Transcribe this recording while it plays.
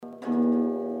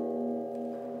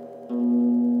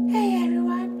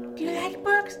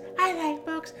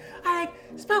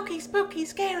Spooky, spooky,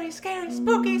 scary, scary,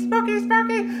 spooky, spooky,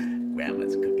 spooky.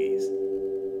 Grandma's cookies.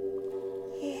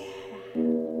 Yeah,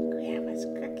 Grandma's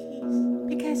cookies.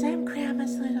 Because I'm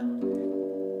Grandma's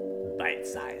little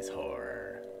bite-sized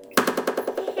horror.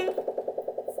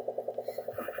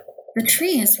 The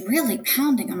tree is really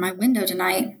pounding on my window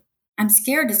tonight. I'm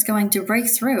scared it's going to break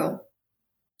through.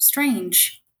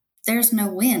 Strange. There's no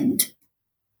wind.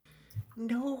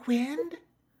 No wind?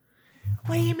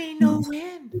 What do you mean no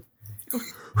wind?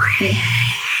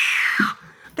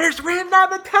 There's wind all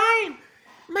the time.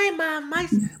 My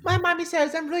mommy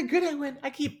says I'm really good at wind. I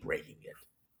keep breaking it.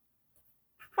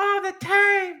 All the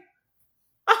time.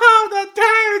 All the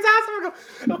time. It's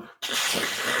awesome.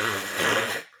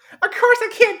 Of course I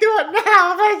can't do it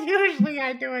now, but usually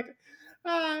I do it.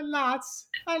 Lots.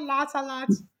 Oh,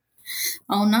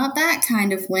 not that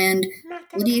kind of wind.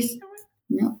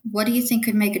 What do you think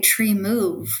could make a tree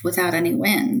move without any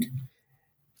wind?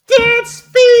 Dance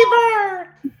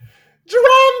fever!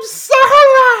 Drum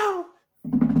solo!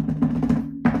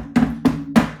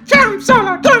 Drum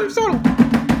solo!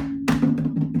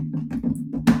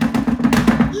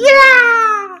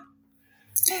 Yeah!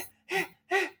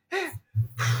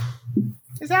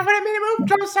 Is that what I mean to move?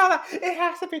 Drum solo. It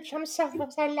has to be drum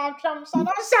solos. I love drum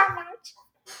solos so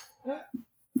much.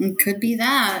 It could be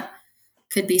that.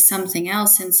 Could be something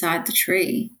else inside the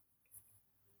tree.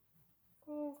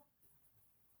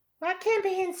 What can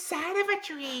be inside of a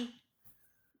tree?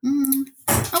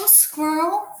 Oh,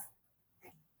 squirrel.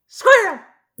 Squirrel!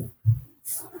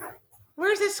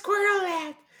 Where's the squirrel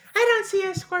at? I don't see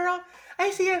a squirrel.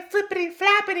 I see a flippity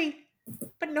flappity,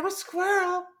 but no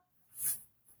squirrel.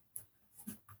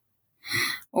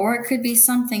 Or it could be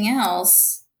something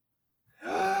else.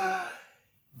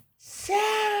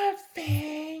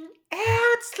 Something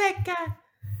else, like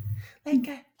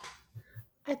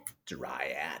a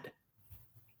dryad,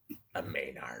 a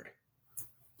Maynard.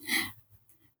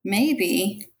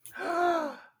 Maybe.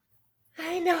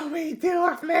 I know we do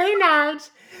with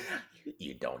Maynards.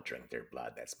 You don't drink their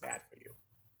blood. That's bad for you.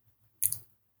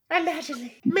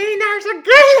 Allegedly. Maynard's a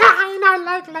good line. I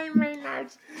like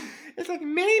Maynards. It's like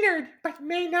Maynard, but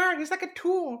Maynard is like a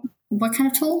tool. What kind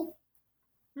of tool?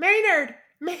 Maynard.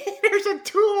 Maynard's a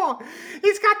tool.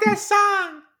 He's got that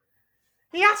song.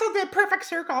 He also did Perfect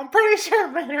Circle. I'm pretty sure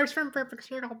Maynard's from Perfect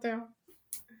Circle too.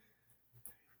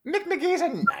 Mick McGee's a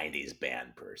 90s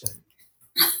band person.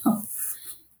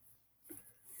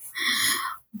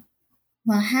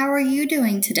 Well, how are you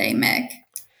doing today, Mick?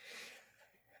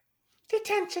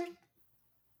 Detention.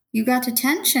 You got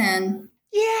detention?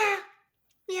 Yeah,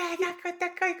 I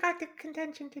got the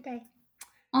contention today.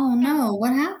 Oh no,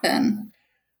 what happened?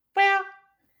 Well,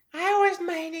 I was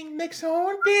minding Mick's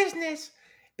own business,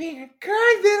 being a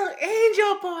good little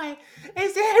angel boy,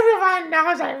 as everyone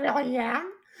knows I really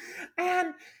am.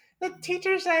 And the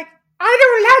teacher's like, I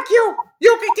don't like you!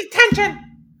 You get detention!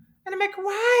 And I'm like,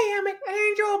 why? I'm an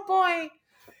angel boy.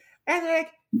 And they're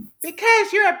like,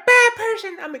 because you're a bad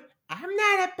person. I'm like, I'm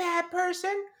not a bad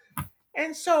person.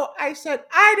 And so I said,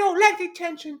 I don't like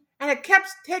detention. And I kept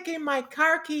taking my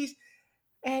car keys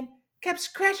and kept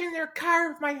scratching their car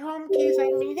with my home keys. I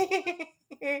mean,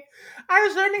 I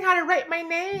was learning how to write my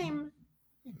name.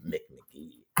 Mick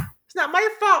McGee. It's not my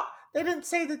fault. They didn't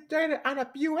say that they're on a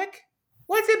Buick.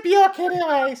 What's a Buick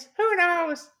anyways? Who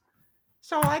knows?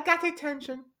 So I got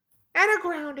detention. And a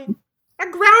grounding. A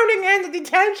grounding and a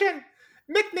detention.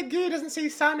 Mick McGee doesn't see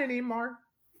sun anymore.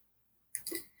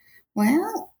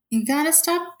 Well, you gotta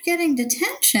stop getting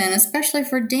detention, especially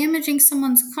for damaging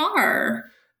someone's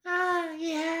car.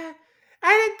 Yeah.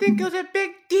 I didn't think it was a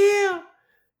big deal.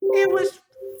 It was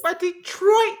a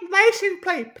Detroit license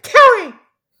plate. Terry!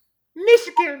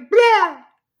 Michigan, blah!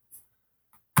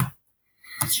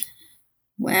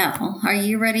 Well, are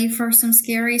you ready for some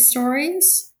scary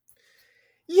stories?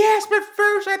 Yes, but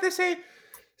first I have to say,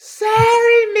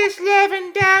 sorry, Miss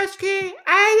Lewandowski.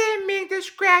 I didn't mean to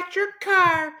scratch your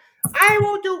car. I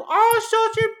will do all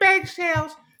sorts of bake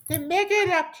sales to make it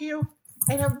up to you.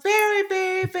 And I'm very,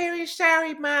 very, very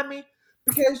sorry, Mommy,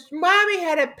 because Mommy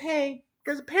had to pay.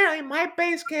 Because apparently my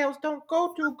bake sales don't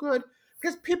go too good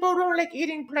because people don't like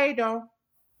eating Play-Doh.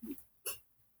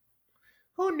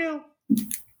 Who knew?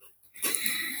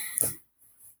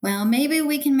 Well, maybe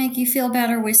we can make you feel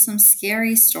better with some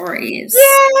scary stories.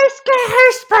 Yeah,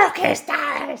 scary, spooky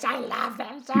stories. I love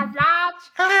them so much.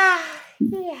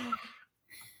 Yeah.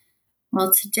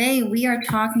 Well, today we are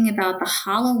talking about The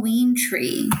Halloween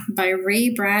Tree by Ray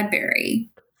Bradbury.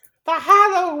 The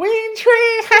Halloween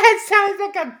Tree? That sounds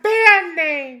like a band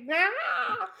name.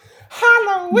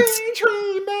 Halloween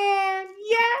Tree, man.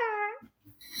 Yeah.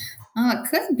 Oh, it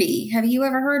could be. Have you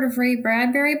ever heard of Ray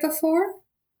Bradbury before?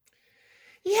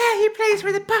 Yeah, he plays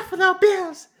for the Buffalo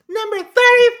Bills. Number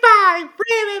 35,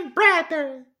 Raymond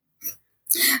Bradbury.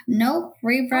 Nope,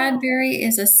 Ray Bradbury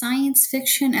is a science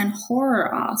fiction and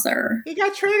horror author. He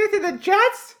got traded to the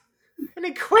Jets, and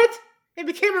he quit and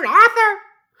became an author.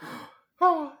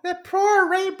 Oh, the poor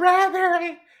Ray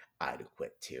Bradbury. I'd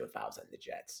quit too if I was on the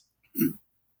Jets.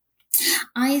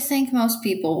 I think most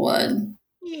people would.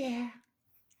 Yeah.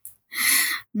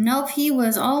 Nope, he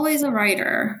was always a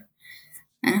writer.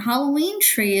 And Halloween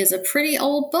Tree is a pretty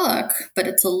old book, but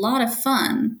it's a lot of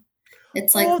fun.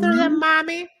 It's like older than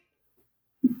mommy?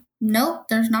 Nope,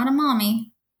 there's not a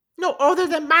mommy. No, older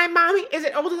than my mommy? Is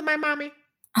it older than my mommy?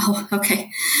 Oh, okay.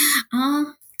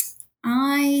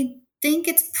 I think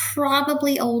it's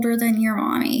probably older than your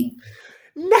mommy.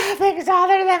 Nothing's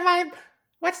older than my...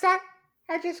 What's that?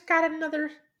 I just got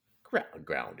another...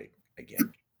 grounding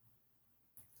again.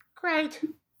 Great.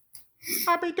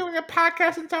 I'll be doing a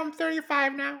podcast until I'm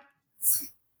 35 now.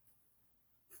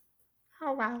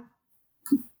 Oh, wow.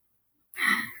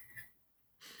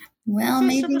 Well, What's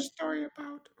maybe... this story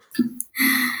about?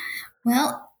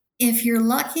 Well, if you're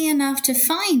lucky enough to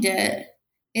find it,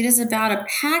 it is about a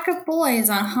pack of boys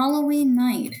on Halloween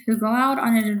night who go out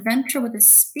on an adventure with a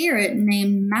spirit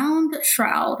named Mound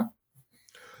Shroud.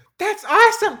 That's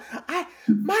awesome!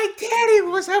 My daddy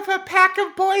was of a pack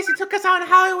of boys who took us on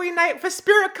Halloween night with a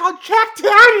spirit called Jack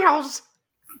Daniels.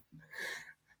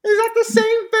 Is that the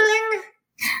same thing?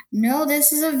 No,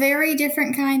 this is a very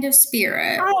different kind of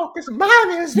spirit. Oh, because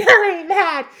Mommy was very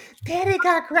mad. Daddy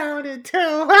got grounded too.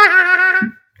 Oh,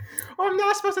 I'm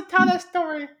not supposed to tell that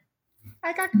story.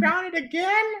 I got grounded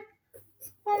again?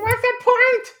 Well, what's the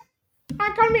point?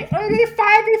 I'm going to be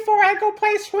 85 before I go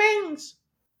play swings.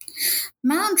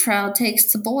 Mound Shroud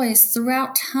takes the boys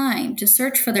throughout time to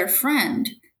search for their friend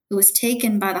who was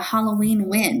taken by the Halloween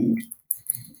wind.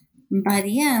 And by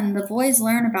the end, the boys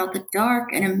learn about the dark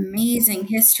and amazing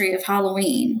history of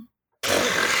Halloween. That's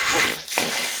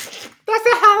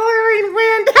a Halloween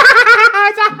wind.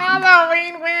 It's a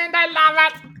Halloween wind. I love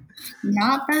it.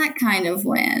 Not that kind of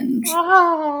wind.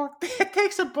 Oh, it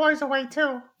takes the boys away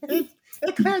too. It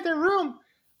cleared the room.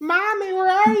 Mommy,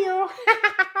 where are you?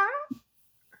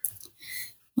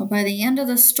 Well, by the end of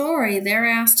the story, they're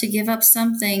asked to give up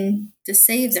something to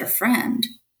save their friend.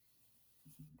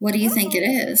 What do you think it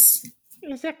is?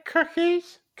 Is it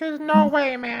cookies? Because no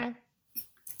way, man.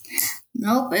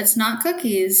 Nope, it's not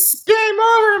cookies. Game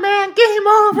over, man. Game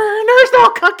over. There's no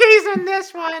cookies in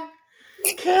this one.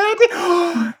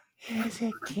 Candy? Is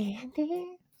it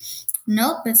candy?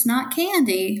 Nope, it's not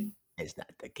candy. It's not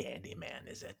the candy man,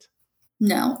 is it?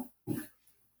 No.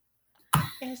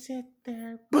 Is it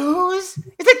their booze?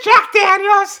 Is it Jack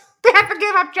Daniels? They have to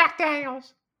give up Jack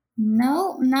Daniels.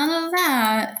 No, none of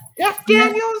that. Jack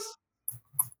Daniels?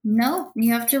 Nope,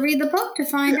 you have to read the book to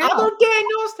find out. Other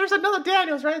Daniels? There's another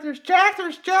Daniels, right? There's Jack,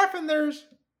 there's Jeff, and there's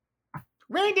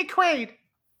Randy Quaid.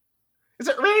 Is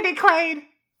it Randy Quaid?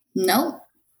 Nope.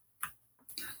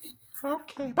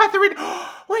 Okay. But to read...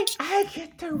 Wait, I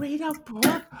get to read a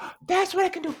book? That's what I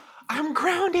can do. I'm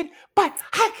grounded, but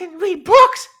I can read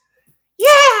books.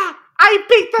 Yeah! I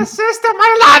beat the system.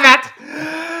 I love it.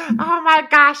 Oh my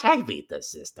gosh, I beat the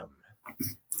system.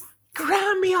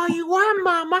 Ground me all you want,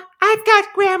 Mama. I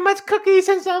got Grandma's cookies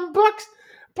and some books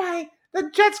by the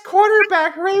Jets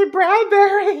quarterback, Ray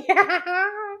Bradbury.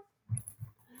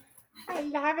 I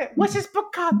love it. What's this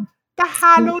book called? The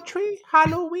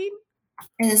Halloween?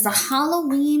 It is the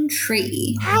Halloween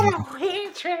Tree.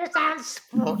 Halloween Tree sounds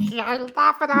spooky. I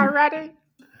love it already.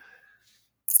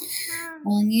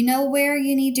 Well, you know where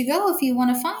you need to go if you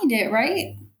want to find it,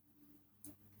 right?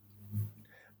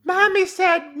 Mommy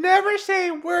said never say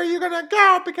where you're going to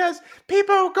go because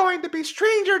people are going to be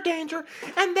stranger danger.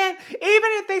 And then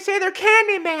even if they say they're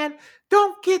Candyman,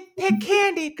 don't take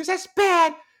candy because that's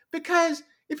bad. Because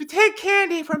if you take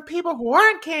candy from people who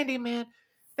aren't Candyman,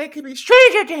 they could be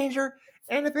stranger danger.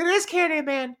 And if it is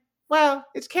Candyman, well,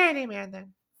 it's Candyman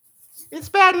then. It's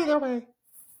bad either way.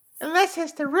 Unless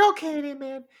it's the real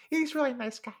Candyman. He's a really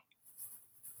nice guy.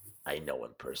 I know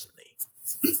him personally.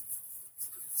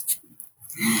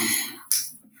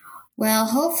 Well,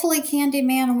 hopefully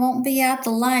Candyman won't be at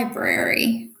the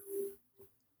library.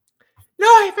 No,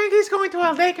 I think he's going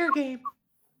to a Laker game.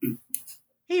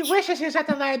 He wishes he was at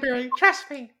the library.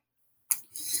 Trust me.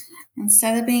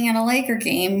 Instead of being at a Laker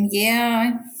game,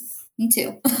 yeah, me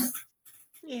too.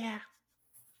 Yeah.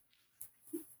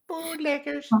 Boo,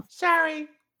 Lakers. Sorry.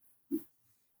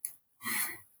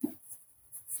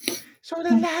 So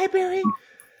the library?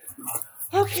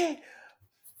 Okay.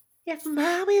 If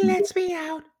Mommy lets me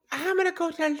out, I'm going to go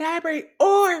to the library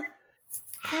or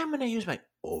I'm going to use my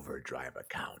Overdrive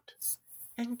account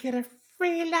and get a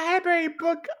free library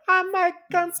book on my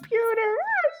computer.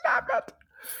 I love it.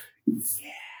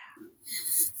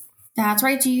 That's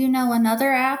right. Do you know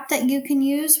another app that you can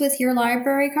use with your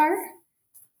library card?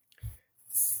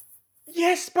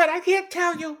 Yes, but I can't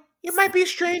tell you. You might be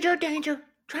stranger danger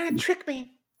trying to trick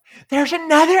me. There's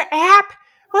another app?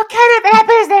 What kind of app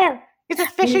is there? Is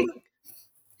it fishing? No,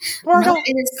 Portal?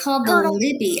 it is called Turtle? the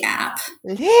Libby app.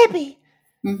 Libby?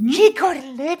 Mm-hmm. She called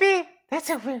Libby? That's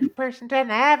a weird person to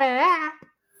have an app.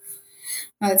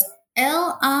 No, it's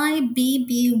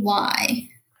Libby.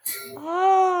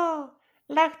 Oh,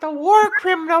 like the war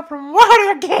criminal from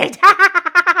Watergate.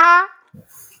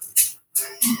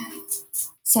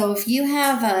 So if you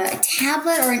have a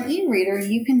tablet or an e-reader,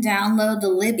 you can download the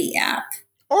Libby app.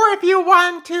 Or if you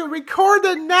want to record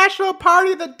the National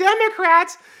Party of the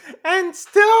Democrats and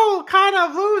still kind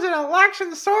of lose an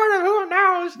election, sort of, who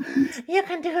knows, you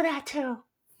can do that too.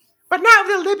 But not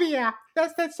with the Libby app.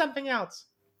 That's something else.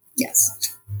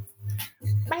 Yes.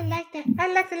 I like that.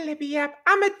 I like the Libby app.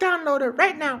 I'm going to download it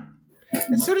right now.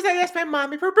 As soon as I ask my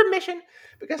mommy for permission,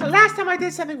 because the last time I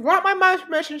did something without my mom's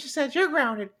permission, she said, "You're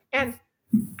grounded." And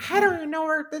I don't even know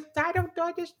where,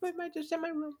 I just in my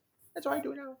room. That's what I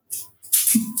do now.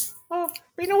 Oh,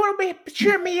 but you know what will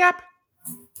cheer me up?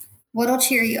 What'll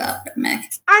cheer you up,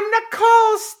 Mick? A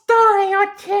Nicole story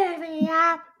will cheer me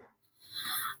up.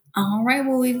 All right,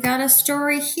 well, we've got a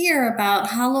story here about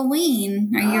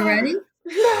Halloween. Are you ready?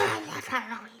 Yeah, I love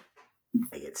Halloween.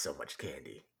 I get so much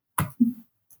candy.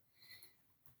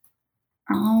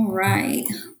 All right,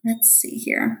 let's see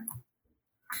here.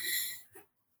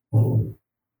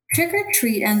 Trick or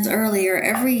treat ends earlier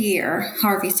every year,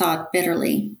 Harvey thought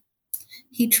bitterly.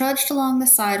 He trudged along the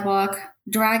sidewalk,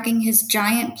 dragging his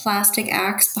giant plastic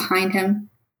axe behind him.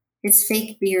 His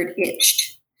fake beard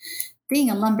itched. Being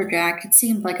a lumberjack, it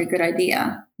seemed like a good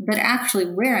idea, but actually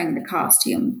wearing the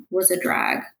costume was a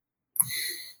drag.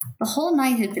 The whole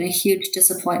night had been a huge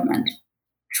disappointment.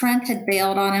 Trent had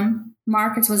bailed on him.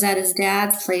 Marcus was at his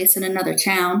dad's place in another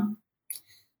town.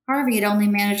 Harvey had only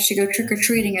managed to go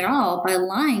trick-or-treating at all by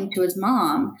lying to his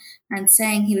mom and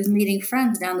saying he was meeting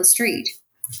friends down the street.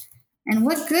 And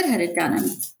what good had it done him?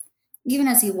 Even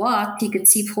as he walked, he could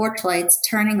see porch lights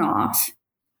turning off.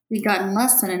 He'd gotten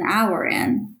less than an hour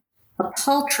in. A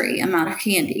paltry amount of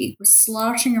candy was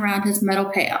sloshing around his metal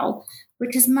pail,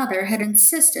 which his mother had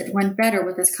insisted went better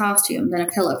with his costume than a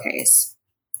pillowcase.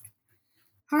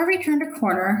 Harvey turned a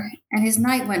corner, and his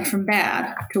night went from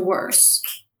bad to worse.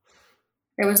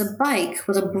 There was a bike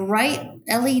with a bright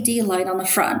LED light on the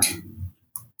front.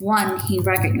 One he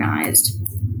recognized.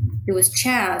 It was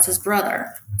Chaz, his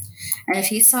brother. And if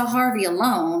he saw Harvey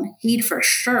alone, he'd for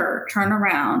sure turn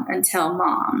around and tell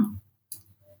Mom.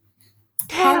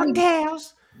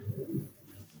 Tattletales.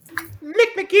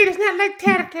 Mick McGee does not like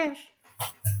tattletales.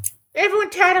 Everyone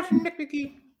tattled from Mick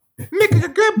McGee. Mick is a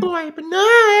good boy, but no,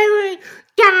 everyone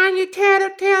darn you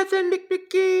tattletales and Mick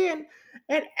McGee and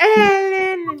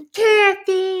Ellen and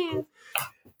Kathy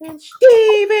and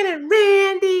Steven and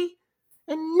Randy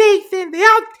and Nathan. They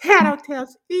all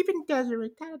tattletales. Even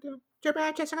Desiree tattletale.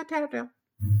 Jessica tattletale.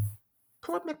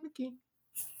 Poor Mick McGee.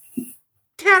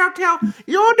 Tattletale.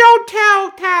 You don't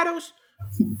tell, Tattles.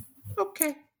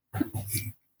 Okay.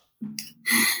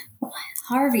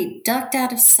 Harvey ducked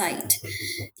out of sight.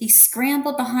 He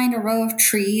scrambled behind a row of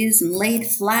trees and laid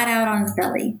flat out on his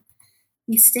belly.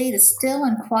 He stayed as still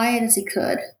and quiet as he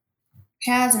could.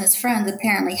 Chaz and his friends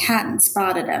apparently hadn't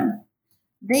spotted him.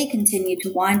 They continued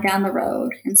to wind down the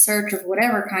road in search of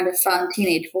whatever kind of fun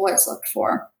teenage boys looked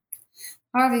for.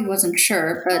 Harvey wasn't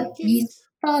sure, but he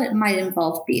thought it might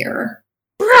involve beer.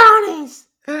 Brownies!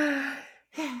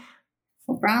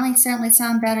 Well, brownies certainly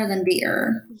sound better than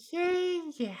beer.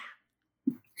 Yeah.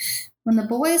 When the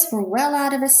boys were well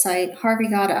out of his sight, Harvey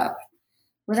got up.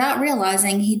 Without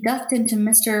realizing, he ducked into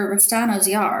Mr. Restano's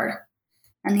yard,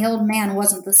 and the old man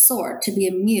wasn't the sort to be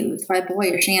amused by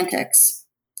boyish antics.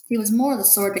 He was more the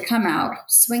sort to come out,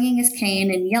 swinging his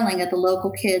cane and yelling at the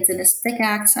local kids in his thick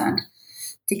accent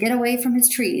to get away from his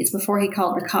trees before he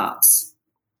called the cops.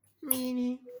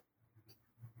 Meanie.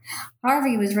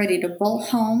 Harvey was ready to bolt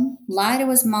home, lie to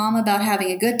his mom about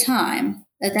having a good time,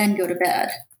 and then go to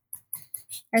bed.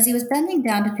 As he was bending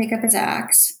down to pick up his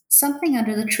axe, something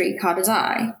under the tree caught his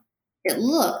eye. It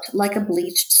looked like a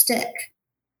bleached stick.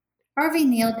 Harvey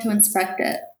kneeled to inspect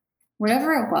it.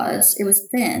 Whatever it was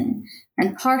thin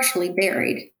and partially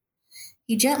buried.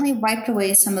 He gently wiped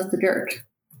away some of the dirt.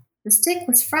 The stick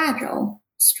was fragile,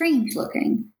 strange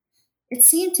looking. It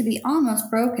seemed to be almost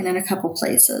broken in a couple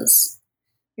places.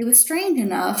 It was strange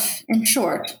enough, in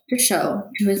short, to show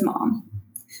to his mom.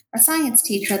 A science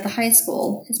teacher at the high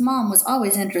school, his mom was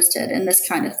always interested in this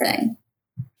kind of thing.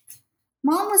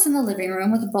 Mom was in the living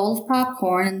room with a bowl of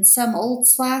popcorn and some old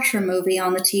slasher movie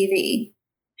on the TV.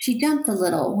 She jumped a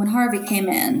little when Harvey came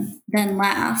in, then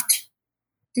laughed.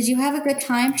 Did you have a good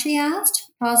time? She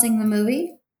asked, pausing the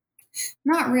movie.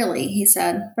 Not really, he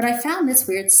said, but I found this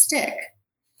weird stick.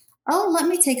 Oh, let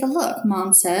me take a look,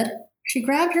 Mom said. She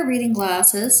grabbed her reading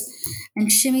glasses and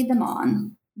shimmied them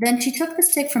on. Then she took the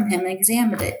stick from him and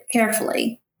examined it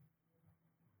carefully.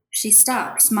 She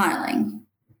stopped, smiling.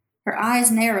 Her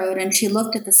eyes narrowed and she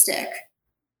looked at the stick.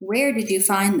 Where did you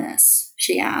find this?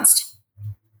 She asked.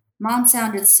 Mom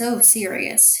sounded so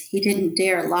serious, he didn't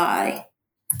dare lie.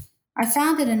 I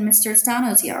found it in Mr.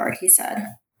 Stano's yard, he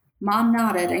said. Mom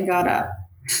nodded and got up.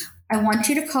 I want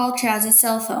you to call Chaz's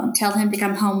cell phone. Tell him to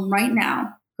come home right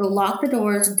now. Go lock the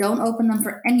doors. Don't open them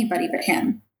for anybody but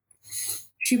him.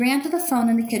 She ran to the phone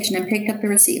in the kitchen and picked up the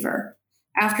receiver.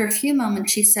 After a few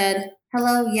moments, she said,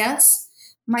 Hello, yes?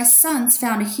 My son's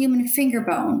found a human finger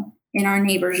bone in our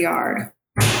neighbor's yard.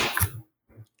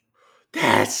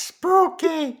 That's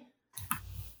spooky.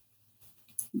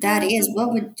 That is,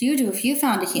 what would you do if you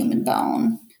found a human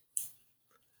bone?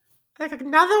 Like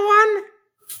another one?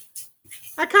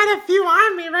 I kind of feel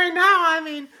on me right now. I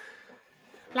mean,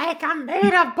 like I'm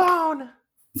made of bone.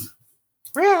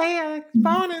 Really,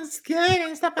 bone and skin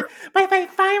and stuff. But if I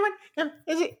find one,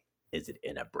 is it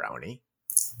in a brownie?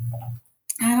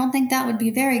 I don't think that would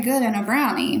be very good in a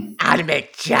brownie. I'd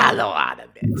make Jell-O out of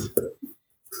it.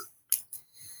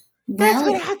 That's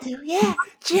what I do. Yeah,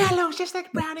 Jell-O's just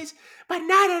like brownies, but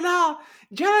not at all.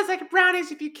 Jell-O's like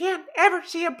brownies if you can't ever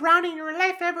see a brownie in your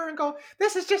life ever and go,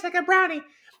 this is just like a brownie.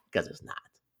 Because it's not.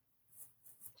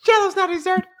 Jell-O's not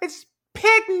dessert. It's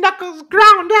pig knuckles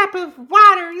ground up with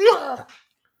water. Ugh.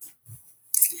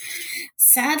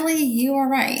 Sadly, you are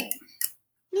right.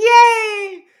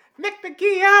 Yay! Mick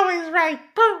McGee always right.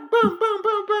 Boom, boom, boom,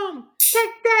 boom, boom.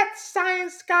 Take that,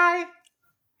 science guy.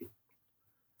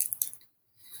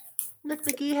 Mick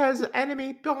McGee has an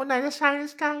enemy, Bill Nye, the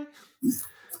science guy.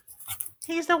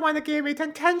 He's the one that gave me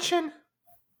detention.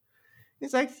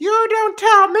 He's like, you don't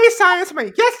tell me science. I'm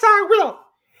like, yes, I will.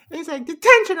 And he's like,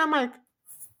 detention. I'm like,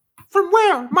 from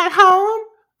where? My home?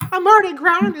 I'm already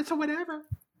grounded, so whatever.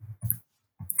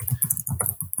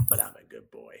 But I'm a good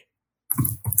boy.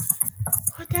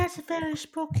 Oh, that's very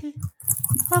spooky.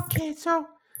 Okay, so,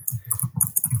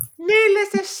 needless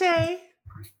to say,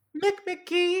 Mick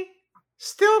McGee,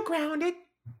 still grounded.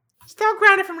 Still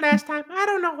grounded from last time. I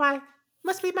don't know why.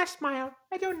 Must be my smile.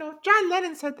 I don't know. John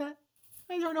Lennon said that.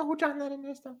 I don't know who John Lennon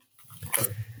is, though.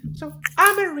 So,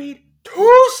 I'm going to read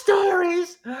 2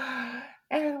 stories.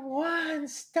 And one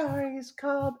story is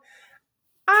called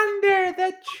Under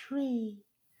the Tree.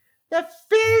 The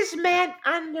Fizz Man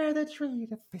Under the Tree.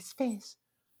 The Fizz Fizz.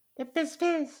 The Fizz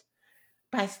Fizz.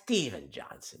 By Stephen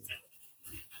Johnson.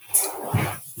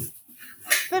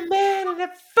 The man in the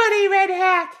funny red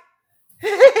hat.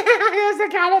 Here's the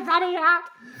kind of funny hat.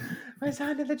 Was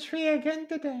under the tree again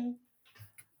today.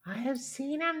 I have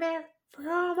seen him there for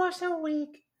almost a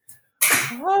week.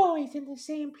 Always in the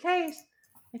same place.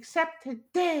 Except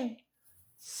today.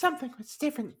 Something was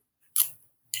different.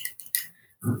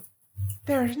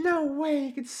 There's no way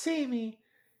he could see me.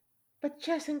 But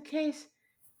just in case,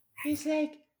 he's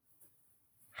like,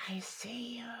 I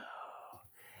see you.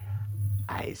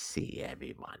 I see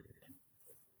everyone.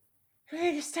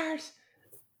 And he starts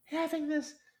having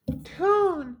this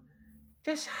tune,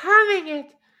 just humming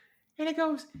it. And it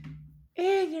goes,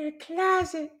 in your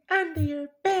closet, under your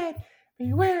bed,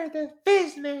 beware the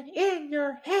Fizz Man in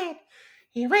your head.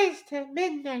 He waits till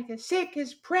midnight to seek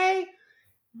his prey.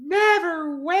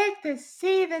 Never wake to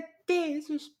see the day. This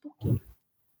is spooky.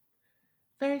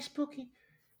 Very spooky.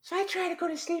 So I try to go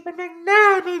to sleep and then, no,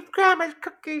 I need grandma's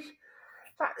cookies.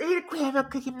 So I eat a grandma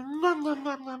cookie. Nom, nom,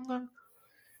 nom, nom, nom.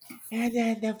 And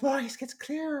then the voice gets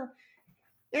clearer.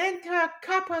 Into a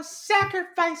cup of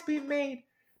sacrifice be made.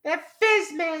 The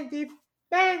Fizz Man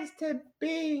demands to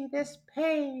be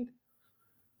dispaid.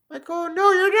 I go,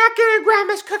 no, you're not getting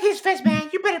grandma's cookies, Fizz Man.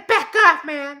 You better back off,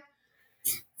 man.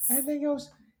 And then he goes,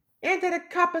 into the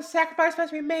cup of sacrifice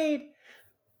must be made.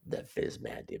 The Fizz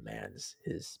Man demands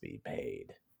his be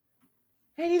paid.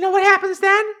 And you know what happens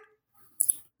then?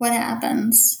 What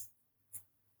happens?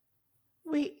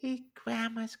 We eat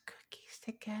grandma's cookies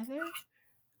together.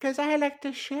 Because I like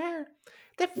to share.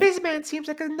 The Fizz Man seems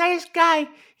like a nice guy.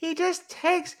 He just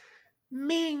takes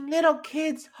mean little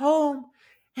kids home.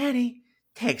 And he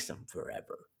takes them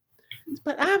forever.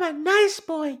 But I'm a nice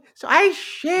boy. So I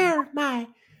share my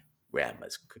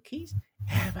grandma's cookies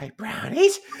and my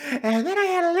brownies. And then I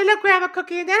had a little grandma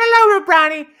cookie and then a little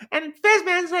brownie. And Fizz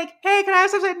Man's like, hey, can I have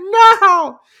some? I said,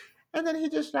 no! And then he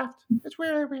just left. It's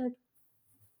really weird.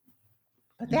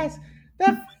 But that's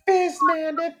the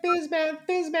Fizzman, the Fizzman,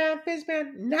 Fizzman,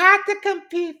 Fizzman. Not to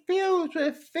compete Fuse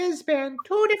with Fizzman.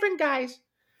 Two different guys.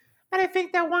 And I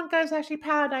think that one guy's actually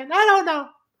Paladine. I don't know.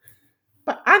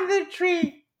 But Under the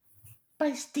Tree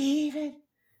by Steven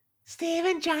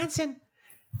Johnson.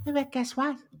 But guess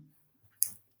what?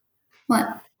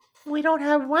 What? We don't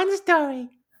have one story.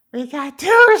 We got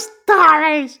two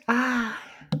stories.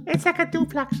 It's like a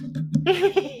duplex.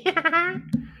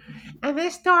 And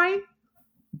this story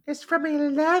is from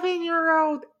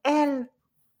 11-year-old Elle.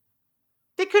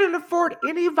 They couldn't afford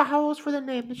any vowels for the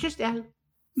name. It's just Elle.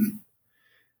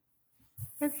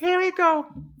 And here we go.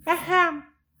 Ahem.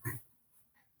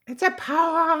 It's a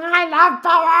poem. I love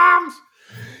poems.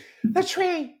 The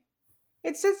tree.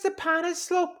 It sits upon a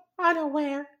slope,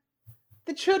 unaware.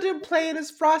 The children play in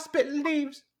its frostbitten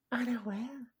leaves,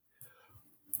 unaware.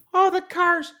 All the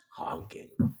cars honking.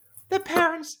 The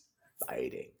parents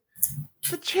fighting.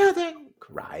 The children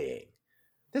crying.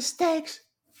 The steaks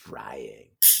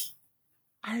frying.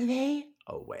 Are they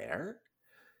aware?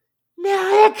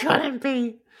 No, it couldn't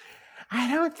be. I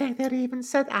don't think they'd even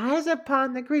set eyes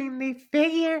upon the green leaf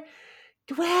figure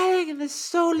dwelling in the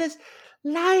soulless,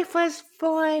 lifeless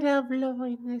void of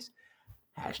loneliness.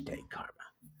 Hashtag karma.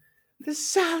 The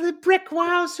solid brick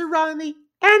walls surrounding the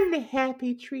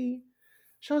unhappy tree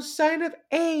show sign of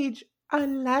age,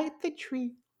 unlike the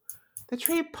tree. The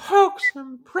tree pokes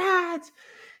and prods,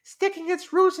 sticking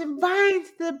its roots and vines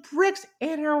to the brick's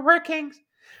inner workings.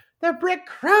 The brick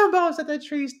crumbles at the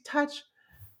tree's touch,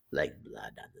 like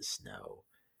blood on the snow,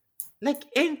 like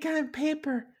ink on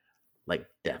paper, like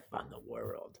death on the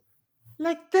world,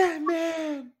 like the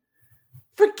man.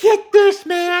 Forget this,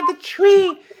 man. The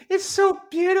tree is so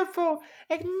beautiful,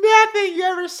 like nothing you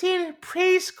ever seen in a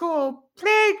preschool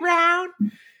playground.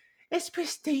 Its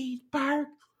pristine bark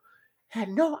had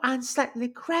no unsightly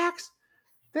cracks.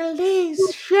 The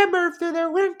leaves shimmer through the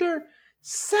winter,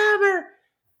 summer,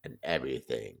 and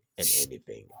everything and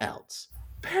anything else.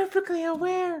 Perfectly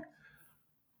aware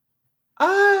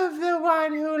of the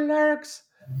one who lurks.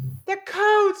 The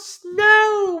cold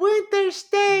snow winter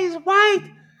stays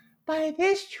white by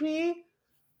this tree.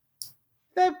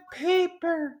 The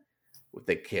paper with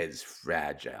the kids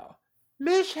fragile.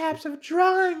 Mishaps of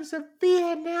drawings of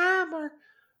Vietnam or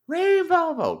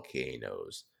rainbow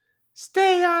volcanoes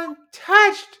stay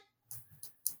untouched.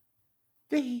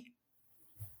 The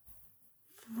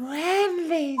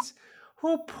friendlies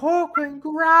who poke and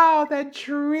growl the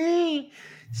tree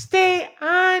stay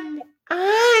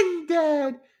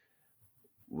undone.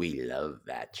 We love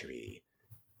that tree.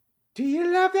 Do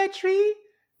you love that tree?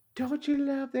 Don't you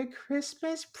love the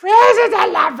Christmas presents? I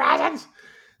love presents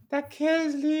that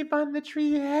kids leave on the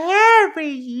tree every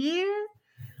year.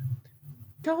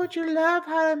 Don't you love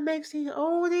how it makes the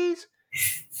oldies,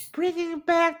 bringing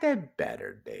back the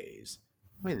better days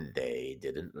when they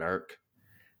didn't lurk?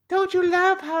 Don't you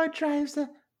love how it drives the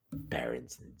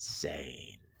parents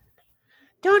insane?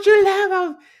 Don't you love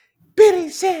how Billy,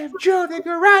 Sam, Joe, the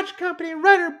garage company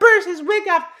runner, bursts his wig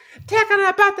off, talking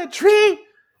about the tree?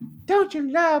 Don't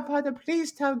you love how the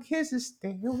police tell kids to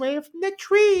stay away from the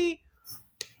tree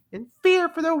and fear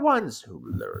for the ones who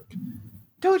lurk?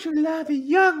 Don't you love the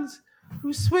youngs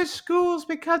who switch schools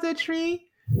because of the tree?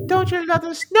 Don't you love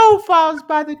the snowfalls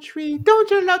by the tree? Don't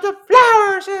you love the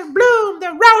flowers that bloom,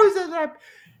 the roses that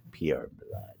pure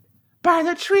blood by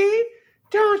the tree?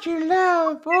 Don't you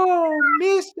love, oh,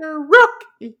 Mr.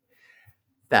 Rookie,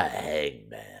 the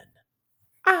hangman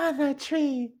on the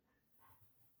tree?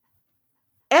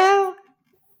 Elle,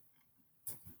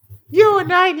 you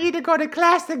and I need to go to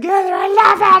class together. I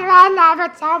love it. I love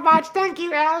it so much. Thank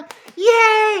you, Elle.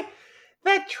 Yay!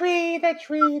 The tree, the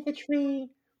tree, the tree.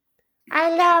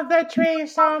 I love the tree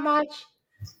so much.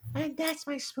 And that's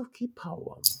my spooky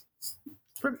poem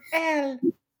from Elle.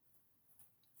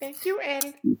 Thank you,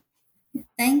 Elle.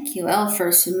 Thank you, Elle,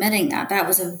 for submitting that. That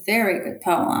was a very good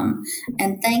poem.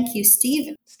 And thank you,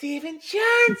 Steven. Steven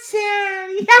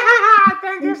Johnson. Yeah!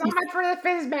 Thank you so much for the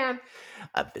fizz, man.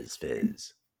 A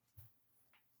fizz.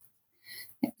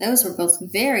 Those were both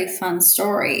very fun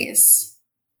stories.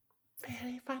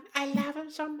 Very fun. I love them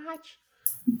so much.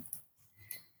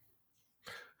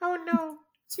 Oh no.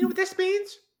 You know what this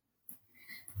means?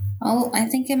 Oh, I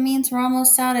think it means we're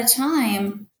almost out of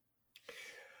time.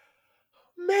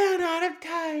 Man, out of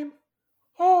time.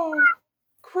 Oh,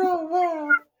 cruel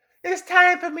world. It's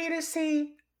time for me to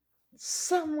see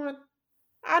someone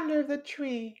under the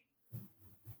tree.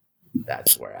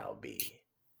 That's where I'll be.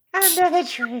 Under the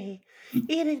tree,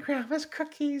 eating grandma's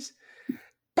cookies,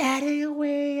 batting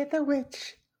away at the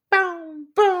witch. Boom,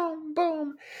 boom,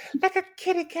 boom, like a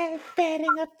kitty cat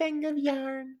batting a thing of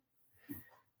yarn.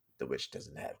 the witch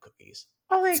doesn't have cookies.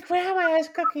 Only Grandma has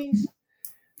cookies.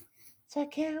 So I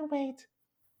can't wait.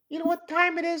 You know what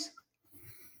time it is?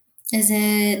 Is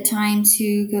it time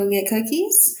to go get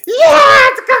cookies? Yeah,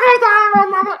 it's cookie time,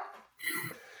 Mama.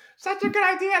 Such a good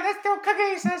idea. Let's do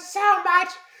cookies. There's so much.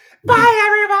 Bye,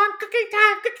 everyone. Cookie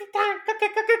time,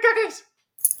 cookies.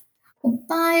 Well,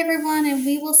 bye, everyone, and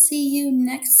we will see you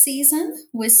next season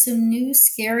with some new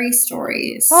scary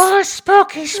stories. Oh,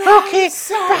 spooky.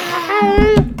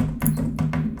 Bye.